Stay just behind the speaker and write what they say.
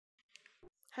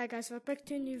Hi guys, welcome back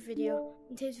to a new video.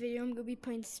 In today's video, I'm gonna be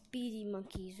playing Speedy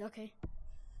Monkeys. Okay,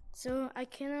 so I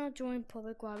cannot join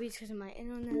public lobbies because of my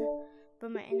internet,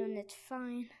 but my internet's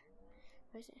fine.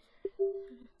 Where is it?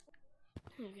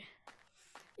 Okay.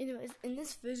 Anyways, in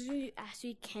this version, you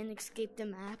actually can escape the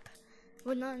map.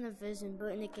 Well, not in the version, but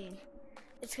in the game.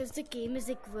 It's because the game is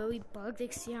like really bugged.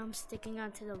 Like, see how I'm sticking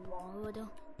onto the wall a little?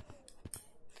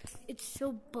 It's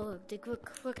so bugged. Like,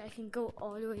 look, I can go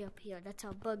all the way up here. That's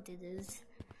how bugged it is.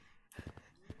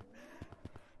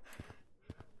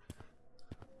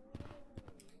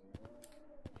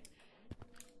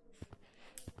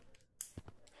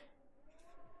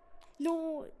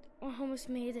 No, I almost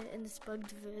made it in this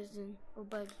bugged version, or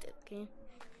bugged game.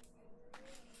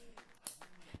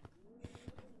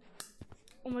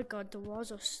 Oh my god, the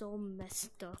walls are so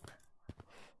messed up.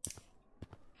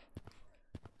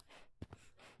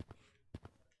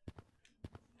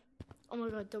 Oh my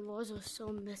god, the walls are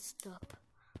so messed up.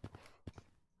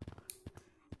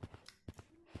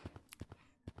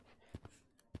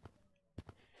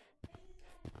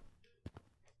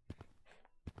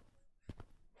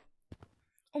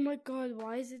 Oh my god,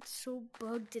 why is it so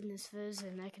bugged in this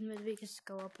version? I can literally just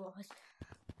go up walls.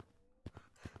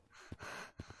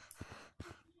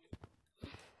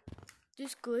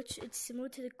 This glitch, it's similar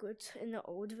to the glitch in the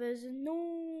old version.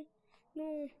 No.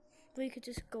 But you could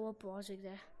just go up walls like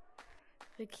that.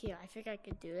 Like here, I think I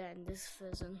could do that in this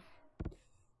version.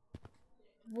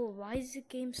 Whoa, why is the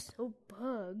game so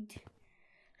bugged?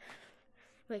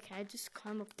 Wait, can I just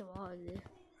climb up the wall there?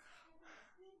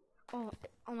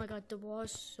 Oh my god, the wall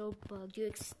is so bugged. You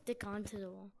like stick onto the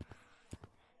wall.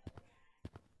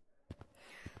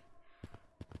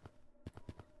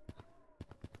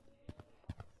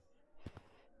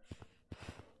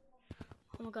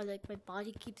 Oh my god, like my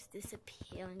body keeps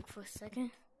disappearing for a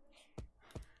second.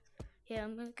 Yeah,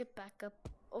 I'm gonna get back up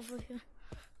over here.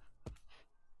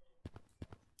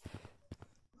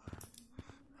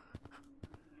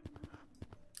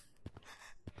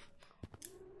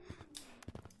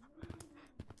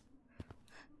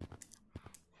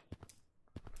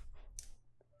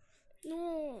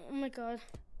 No, oh my god.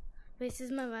 Wait, this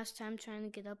is my last time trying to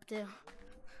get up there.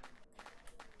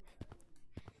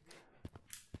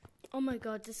 Oh my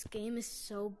god, this game is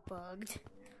so bugged.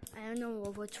 I don't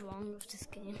know what's wrong with this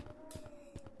game.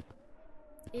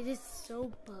 It is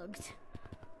so bugged.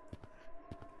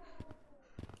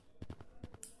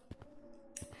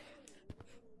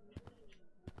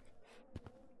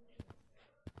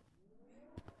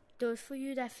 Those for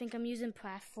you that think I'm using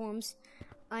platforms,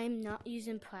 I am not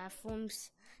using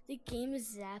platforms. The game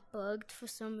is that bugged for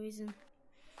some reason.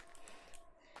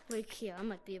 Like here, I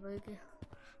might be able to get...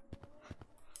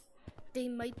 They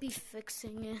might be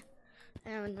fixing it.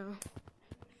 I don't know.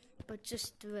 But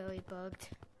just really bugged.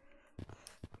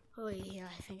 Oh yeah,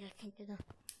 I think I can get up.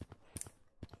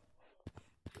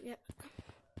 Yeah.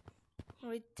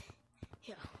 Right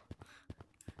here.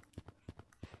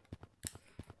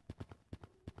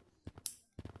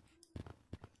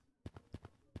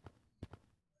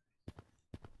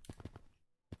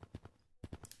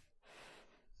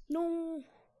 No.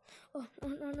 Oh,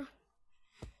 no.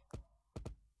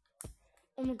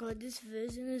 Oh my god, this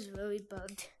version is really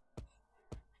bugged.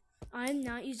 I'm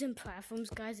not using platforms,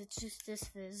 guys. It's just this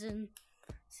version.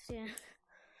 So, yeah.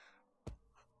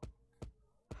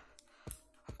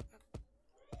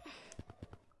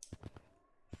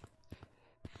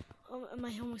 Oh, am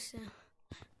I almost there?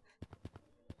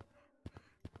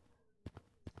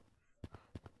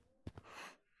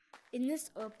 In this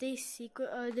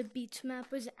update, the beach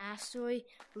map was actually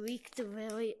leaked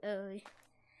really early.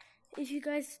 If you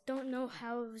guys don't know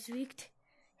how it was leaked,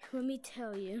 let me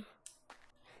tell you.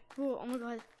 Bro, oh my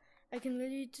god, I can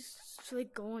literally just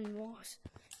like go on walls.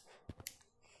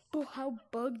 Bro, how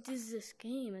bugged is this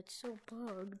game? It's so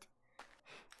bugged.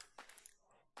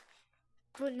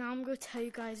 But now I'm gonna tell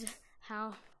you guys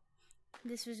how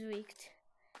this was leaked.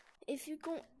 If you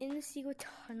go in the secret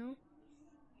tunnel,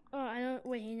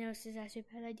 wait, no, this is actually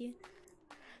a bad idea.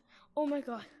 Oh my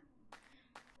god.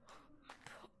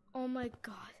 Oh my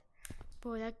god.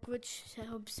 Bro, that glitch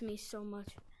helps me so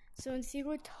much. So in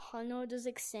secret tunnel, there's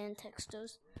like sand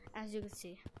textures, as you can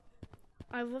see.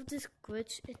 I love this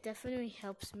glitch. It definitely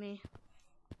helps me.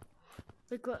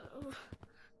 Like,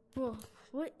 bro,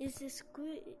 what is this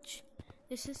glitch?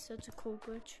 This is such a cool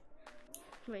glitch.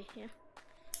 Right here.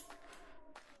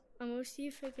 I'm gonna see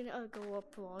if I can go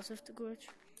up walls with the glitch.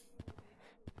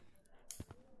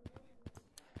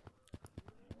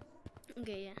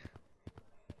 Okay, yeah.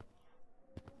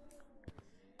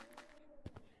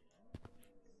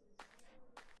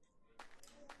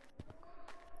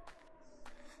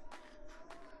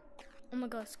 Oh my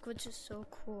god, Squitch is so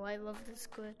cool. I love this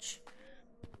Squitch.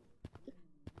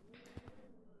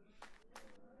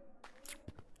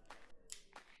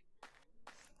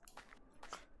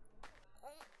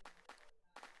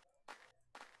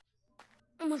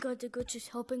 Oh my god, the Glitch is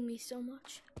helping me so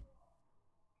much.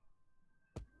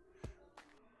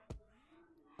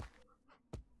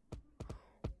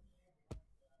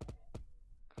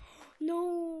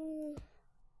 No.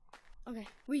 Okay,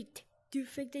 wait. Do you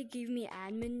think they gave me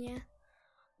admin yet?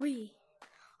 Wait.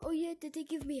 Oh yeah, did they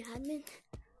give me admin?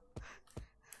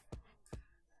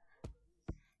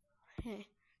 Hey,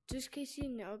 just in case you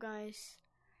know, guys,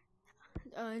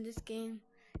 in this game,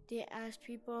 they asked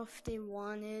people if they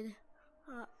wanted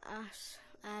ask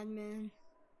admin,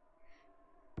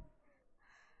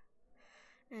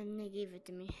 and they gave it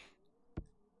to me.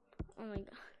 Oh my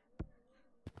god.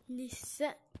 They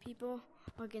said people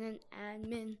are getting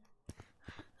admin.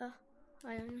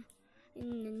 I don't know.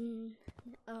 In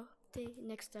the update,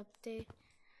 next update,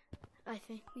 I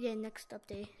think. Yeah, next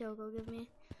update they'll go give me.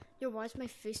 Yo, why is my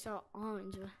face all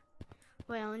orange?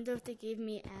 Wait, I wonder if they gave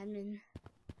me admin.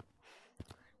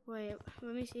 Wait,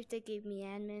 let me see if they gave me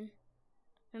admin.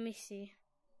 Let me see.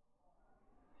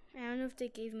 I don't know if they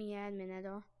gave me admin at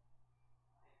all.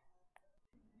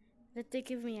 Did they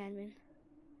give me admin?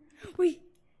 Wait!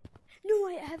 No,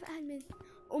 I have admin!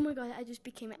 Oh my god, I just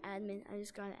became an admin. I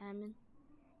just got an admin.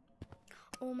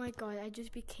 Oh my god, I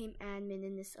just became admin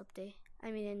in this update.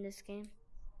 I mean, in this game.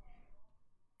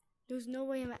 There's no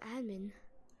way I'm an admin.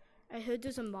 I heard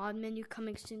there's a mod menu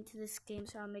coming soon to this game,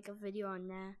 so I'll make a video on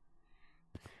that.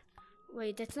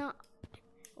 Wait, that's not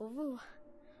over.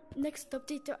 Next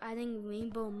update, they're adding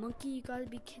Rainbow Monkey. You gotta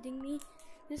be kidding me.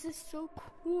 This is so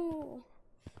cool.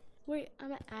 Wait,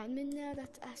 I'm an admin now?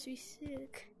 That's actually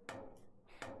sick.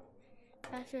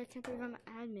 Actually, I can't believe I'm an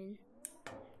admin.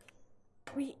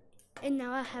 Wait, and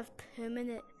now I have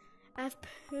permanent.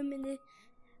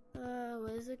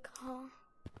 What is it called?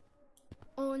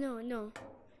 Oh, no.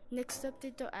 Next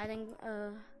update, they're adding,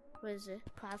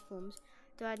 platforms.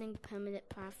 They're adding permanent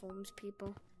platforms,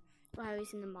 people. Well, at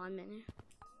least in the mod menu.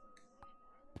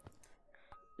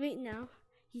 Right now,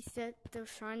 he said they're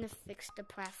trying to fix the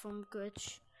platform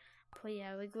glitch. But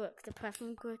yeah, like, look, the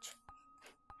platform glitch.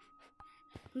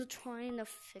 They're trying to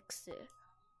fix it.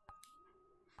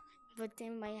 But they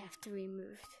might have to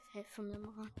remove it from the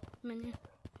mod menu.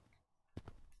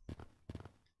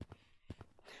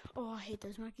 Oh, I hate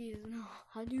those monkeys. No,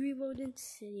 how do we load in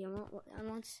city? I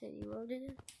want city loaded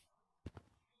in.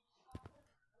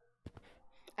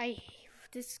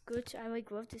 This glitch. I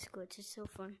love this glitch. It's so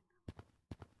fun.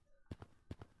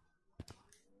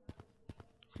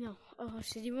 No,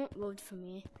 city won't load for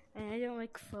me, and I don't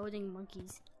like floating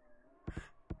monkeys.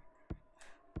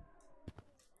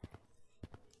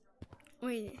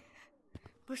 Wait,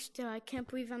 but still, I can't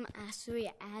believe I'm actually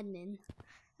an admin.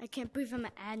 I can't believe I'm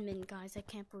an admin, guys. I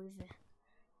can't believe it.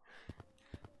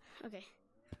 Okay.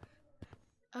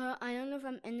 I don't know if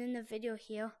I'm ending the video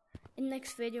here. In the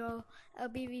next video, I'll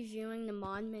be reviewing the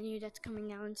mod menu that's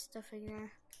coming out and stuff like that.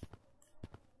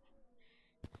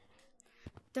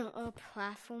 The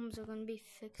platforms are gonna be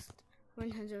fixed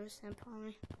 100%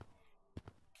 probably.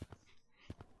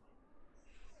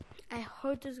 I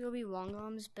hope there's gonna be long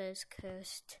arms, but it's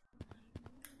cursed.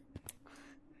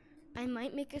 I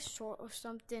might make a short or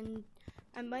something.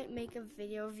 I might make a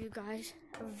video of you guys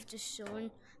of just showing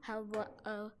what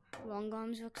long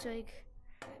arms looks like.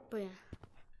 But yeah.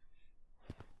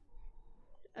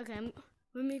 Okay, I'm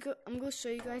gonna show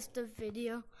you guys the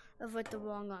video of what the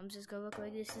long arms is gonna look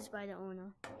like. This is by the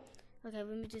owner. Okay,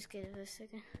 let me just get it a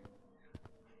second.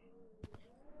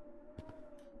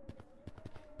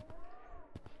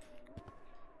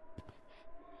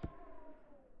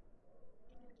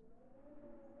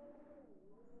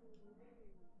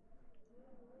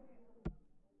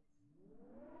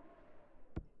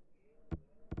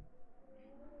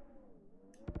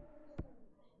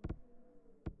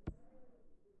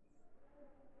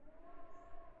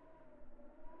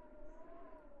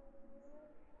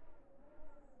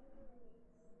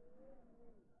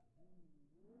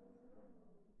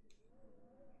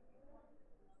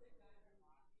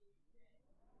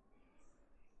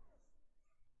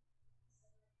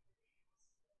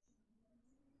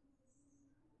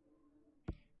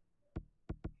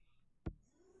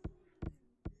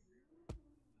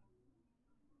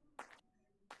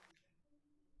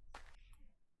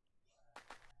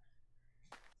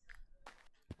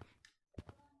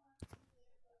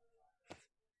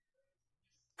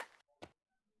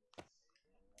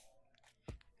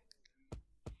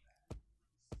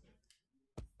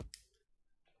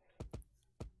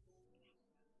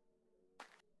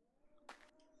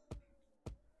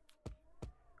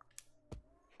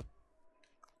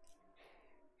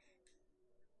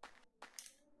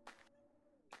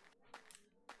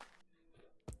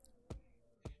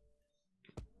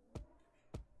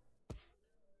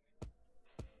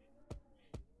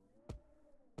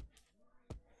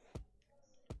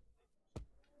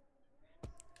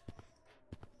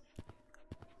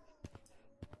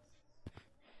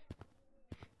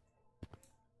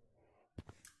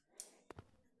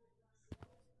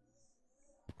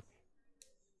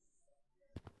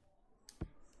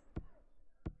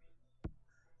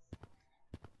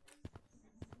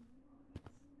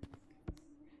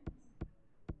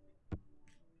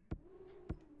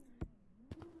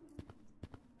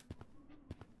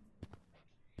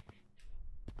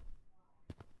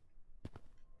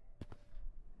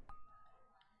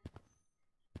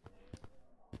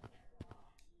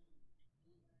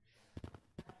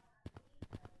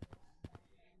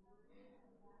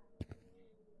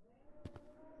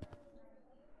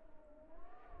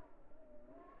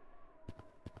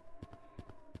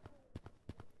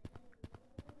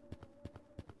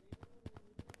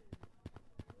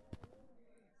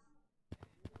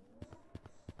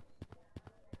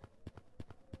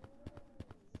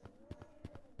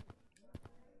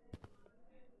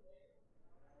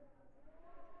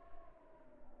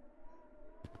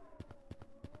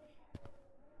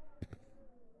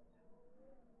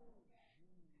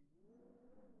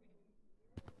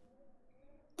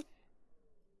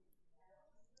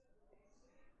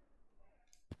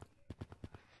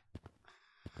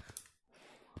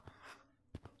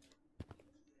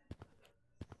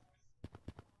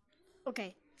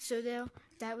 Okay, so there,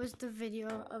 that was the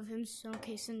video of him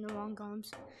showcasing the wrong gums.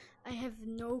 I have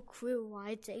no clue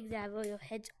why it's exactly your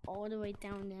head's all the way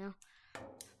down there.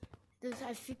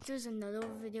 I think there's another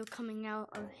video coming out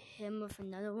of him with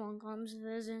another wrong gums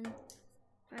version.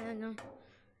 I don't know.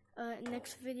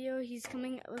 Next video, he's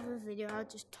coming out with a video out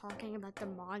just talking about the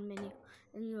mod menu.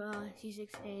 And he's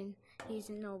explaining he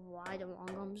doesn't know why the wrong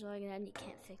gums are like that and he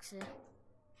can't fix it.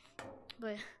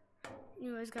 But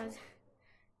anyways, guys,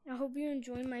 I hope you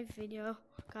enjoyed my video.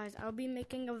 Guys, I'll be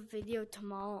making a video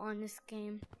tomorrow on this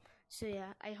game. So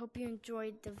yeah, I hope you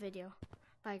enjoyed the video.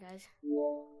 Bye, guys.